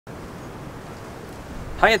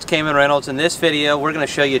Hi, it's Kamon Reynolds. In this video, we're going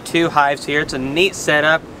to show you two hives here. It's a neat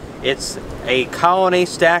setup. It's a colony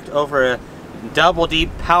stacked over a double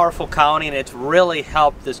deep, powerful colony, and it's really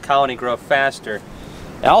helped this colony grow faster.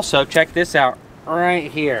 Also, check this out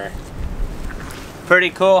right here.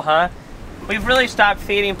 Pretty cool, huh? We've really stopped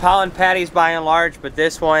feeding pollen patties by and large, but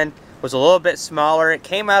this one was a little bit smaller. It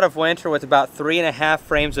came out of winter with about 3.5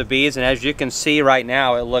 frames of bees, and as you can see right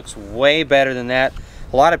now, it looks way better than that.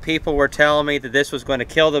 A lot of people were telling me that this was going to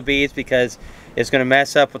kill the bees because it's going to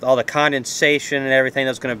mess up with all the condensation and everything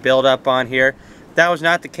that's going to build up on here. That was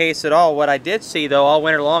not the case at all. What I did see though all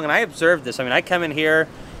winter long, and I observed this, I mean, I come in here,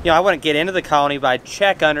 I wouldn't get into the colony, but I'd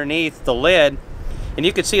check underneath the lid, and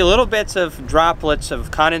you could see little bits of droplets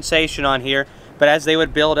of condensation on here, but as they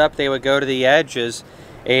would build up, they would go to the edges.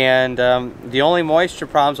 And the only moisture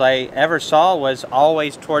problems I ever saw was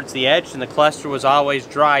always towards the edge, and the cluster was always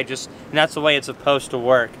dry, and that's the way it's supposed to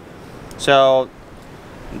work. So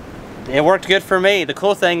it worked good for me. The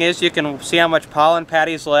cool thing is you can see how much pollen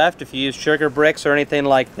patties left. If you use sugar bricks or anything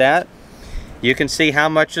like that, you can see how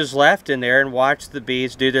much is left in there and watch the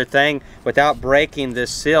bees do their thing without breaking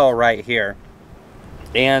this seal right here.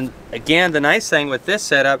 And again, the nice thing with this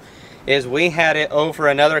setup is we had it over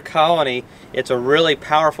another colony. It's a really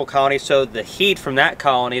powerful colony, so the heat from that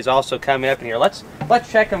colony is also coming up in here. Let's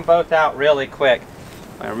check them both out really quick.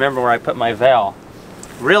 I remember where I put my veil.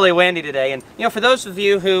 Really windy today, and for those of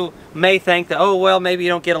you who may think that, oh well, maybe you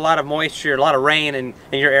don't get a lot of moisture, a lot of rain in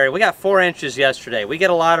your area. We got 4 inches yesterday. We get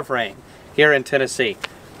a lot of rain here in Tennessee.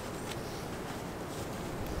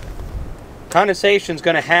 Condensation's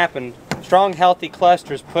going to happen. Strong, healthy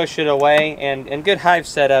clusters push it away, and good hive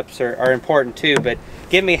setups are important too, but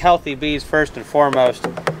give me healthy bees first and foremost.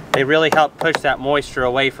 They really help push that moisture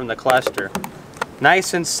away from the cluster.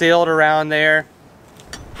 Nice and sealed around there.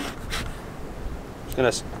 Just going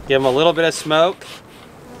to give them a little bit of smoke.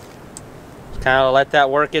 Just kind of let that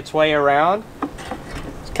work its way around.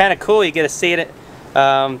 It's kind of cool. You get to see it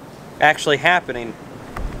actually happening.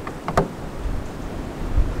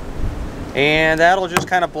 And that'll just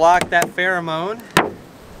kind of block that pheromone,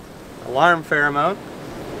 alarm pheromone.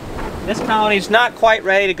 This colony's not quite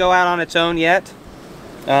ready to go out on its own yet.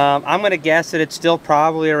 I'm going to guess that it's still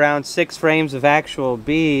probably around 6 frames of actual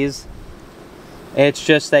bees. It's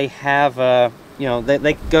just they have,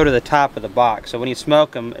 they go to the top of the box. So when you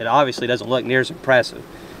smoke them, it obviously doesn't look near as impressive.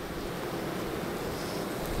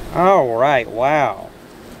 All right, wow.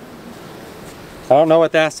 I don't know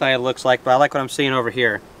what that side looks like, but I like what I'm seeing over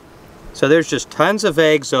here. So there's just tons of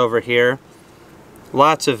eggs over here,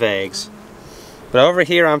 lots of eggs. But over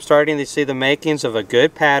here I'm starting to see the makings of a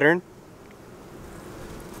good pattern.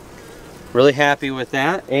 Really happy with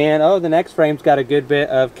that. And oh, the next frame's got a good bit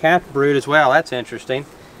of capped brood as well. That's interesting.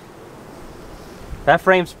 That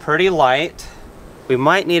frame's pretty light. We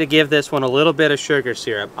might need to give this one a little bit of sugar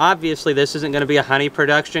syrup. Obviously this isn't going to be a honey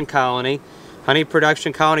production colony. Honey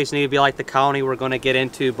production colonies need to be like the colony we're going to get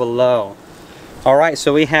into below. Alright,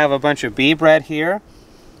 so we have a bunch of bee bread here,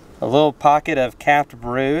 a little pocket of capped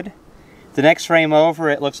brood. The next frame over,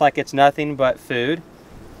 it looks like it's nothing but food.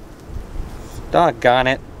 Doggone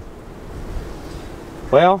it.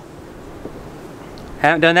 Well,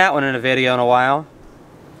 haven't done that one in a video in a while.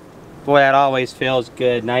 Boy, that always feels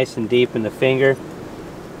good, nice and deep in the finger.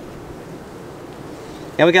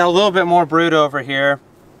 And we got a little bit more brood over here,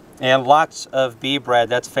 and lots of bee bread.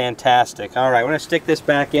 That's fantastic. Alright, we're going to stick this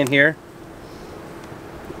back in here.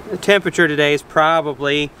 The temperature today is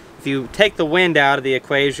probably, if you take the wind out of the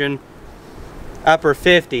equation, upper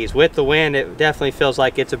 50s. With the wind, it definitely feels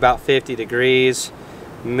like it's about 50 degrees,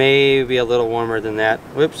 maybe a little warmer than that.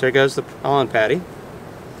 Whoops, there goes the pollen patty.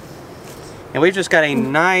 And we've just got a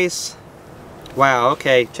nice, wow,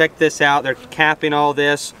 okay, check this out. They're capping all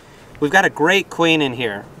this. We've got a great queen in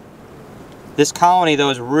here. This colony, though,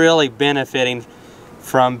 is really benefiting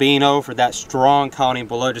from being over that strong colony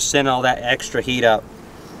below, just sending all that extra heat up.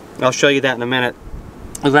 I'll show you that in a minute.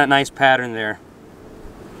 Look at that nice pattern there.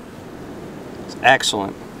 It's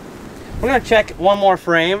excellent. We're going to check one more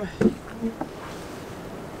frame,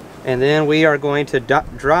 and then we are going to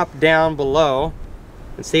drop down below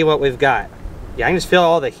and see what we've got. Yeah, I can just feel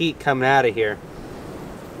all the heat coming out of here.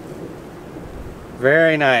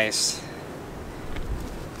 Very nice.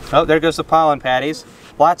 Oh, there goes the pollen patties.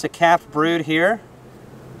 Lots of capped brood here.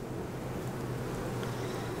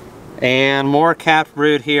 And more capped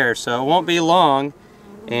brood here, so it won't be long,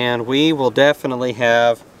 and we will definitely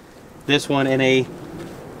have this one in a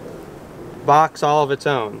box all of its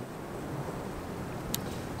own.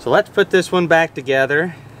 So let's put this one back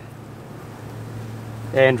together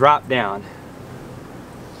and drop down.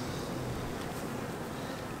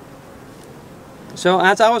 So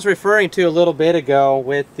as I was referring to a little bit ago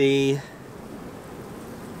with the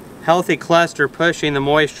healthy cluster pushing the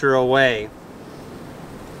moisture away,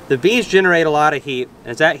 the bees generate a lot of heat.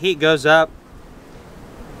 As that heat goes up,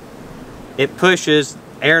 it pushes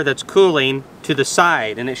air that's cooling to the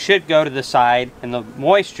side, and it should go to the side, and the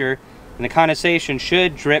moisture and the condensation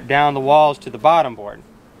should drip down the walls to the bottom board.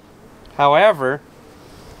 However,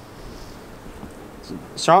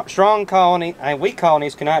 strong colony, weak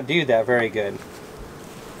colonies cannot do that very good.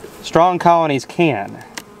 Strong colonies can.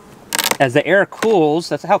 As the air cools,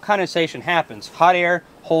 that's how condensation happens. Hot air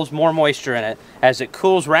holds more moisture in it. As it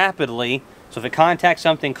cools rapidly, so if it contacts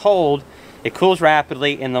something cold, it cools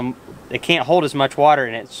rapidly and it can't hold as much water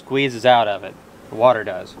and it squeezes out of it. The water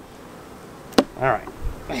does. Alright,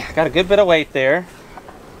 got a good bit of weight there.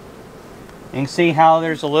 You can see how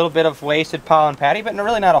there's a little bit of wasted pollen patty, but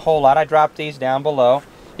really not a whole lot. I dropped these down below.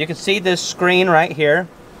 You can see this screen right here.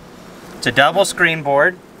 It's a double screen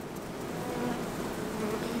board.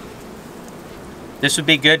 This would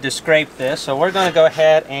be good to scrape this, so we're going to go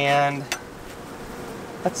ahead and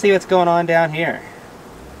let's see what's going on down here.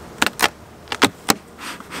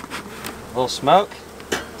 A little smoke.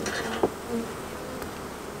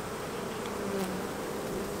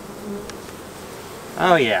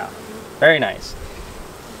 Oh yeah, very nice.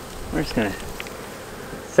 We're just going to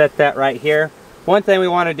set that right here. One thing we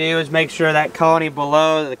want to do is make sure that colony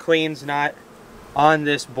below, the queen's not on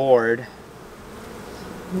this board.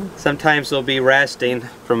 Sometimes they'll be resting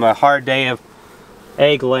from a hard day of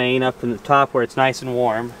egg laying up in the top where it's nice and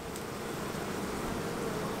warm.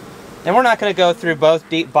 And we're not going to go through both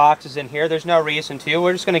deep boxes in here. There's no reason to.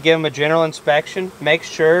 We're just going to give them a general inspection. Make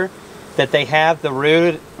sure that they have the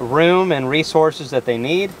room and resources that they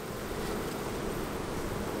need.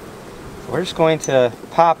 So we're just going to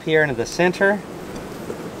pop here into the center.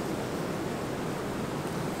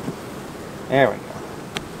 There we go.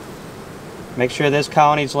 Make sure this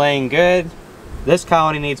colony's laying good. This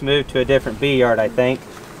colony needs moved to a different bee yard, I think.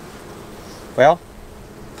 Well,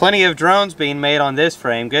 plenty of drones being made on this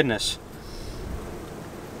frame, goodness.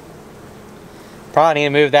 Probably need to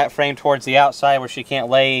move that frame towards the outside where she can't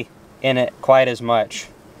lay in it quite as much.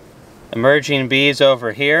 Emerging bees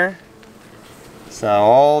over here. So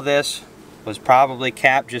all this was probably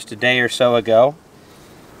capped just a day or so ago.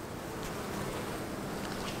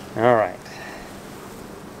 All right.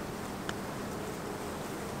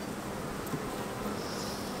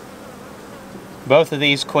 Both of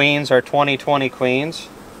these queens are 2020 queens,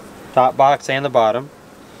 top box and the bottom.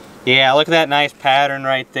 Yeah, look at that nice pattern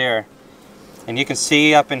right there. And you can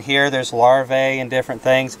see up in here there's larvae and different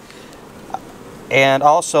things. And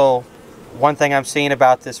also, one thing I'm seeing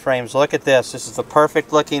about this frame is look at this. This is the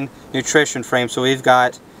perfect looking nutrition frame. So we've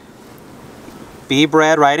got bee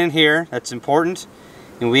bread right in here, that's important.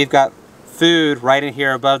 And we've got food right in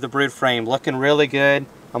here above the brood frame, looking really good.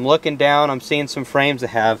 I'm looking down, I'm seeing some frames that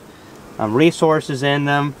have resources in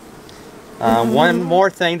them. One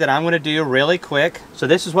more thing that I'm going to do really quick. So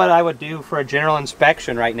this is what I would do for a general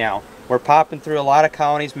inspection right now. We're popping through a lot of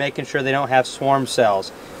colonies, making sure they don't have swarm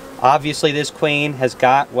cells. Obviously this queen has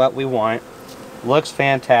got what we want. Looks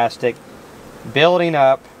fantastic. Building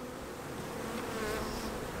up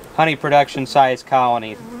honey production size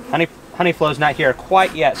colony. Honey flow's not here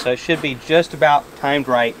quite yet, so it should be just about timed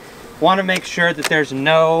right. Want to make sure that there's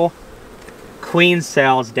no queen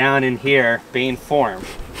cells down in here being formed.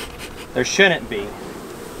 There shouldn't be.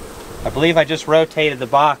 I believe I just rotated the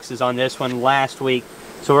boxes on this one last week.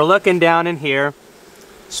 So we're looking down in here,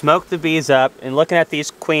 smoke the bees up, and looking at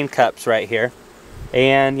these queen cups right here.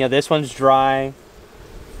 And you know, this one's dry.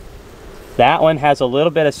 That one has a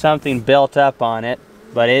little bit of something built up on it,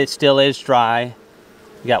 but it still is dry.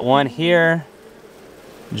 You got one here,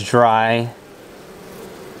 dry,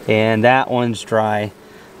 and that one's dry.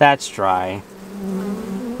 That's dry.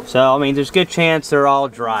 So, I mean, there's a good chance they're all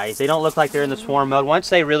dry. They don't look like they're in the swarm mode. Once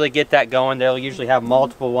they really get that going, they'll usually have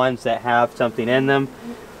multiple ones that have something in them.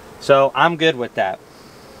 So, I'm good with that.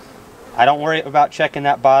 I don't worry about checking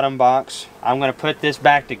that bottom box. I'm going to put this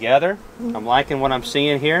back together. I'm liking what I'm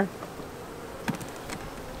seeing here.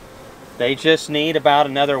 They just need about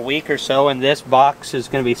another week or so, and this box is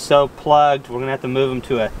going to be so plugged, we're going to have to move them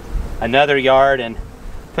to another yard and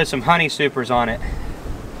put some honey supers on it.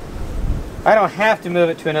 I don't have to move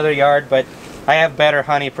it to another yard, but I have better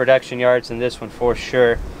honey production yards than this one for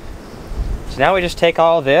sure. So now we just take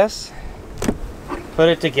all this, put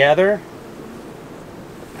it together.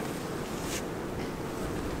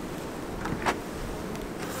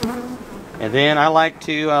 And then I like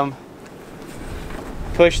to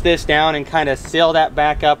push this down and kind of seal that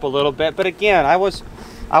back up a little bit. But again, I was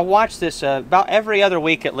I watch this about every other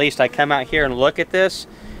week at least. I come out here and look at this,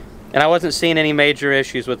 and I wasn't seeing any major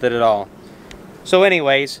issues with it at all. So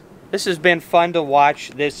anyways, this has been fun to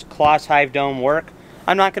watch this Kloss Hive Dome work.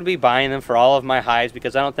 I'm not going to be buying them for all of my hives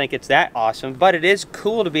because I don't think it's that awesome, but it is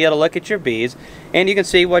cool to be able to look at your bees and you can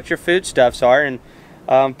see what your foodstuffs are. And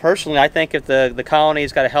personally, I think if the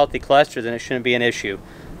colony's got a healthy cluster, then it shouldn't be an issue.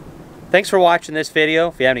 Thanks for watching this video.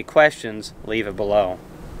 If you have any questions, leave it below.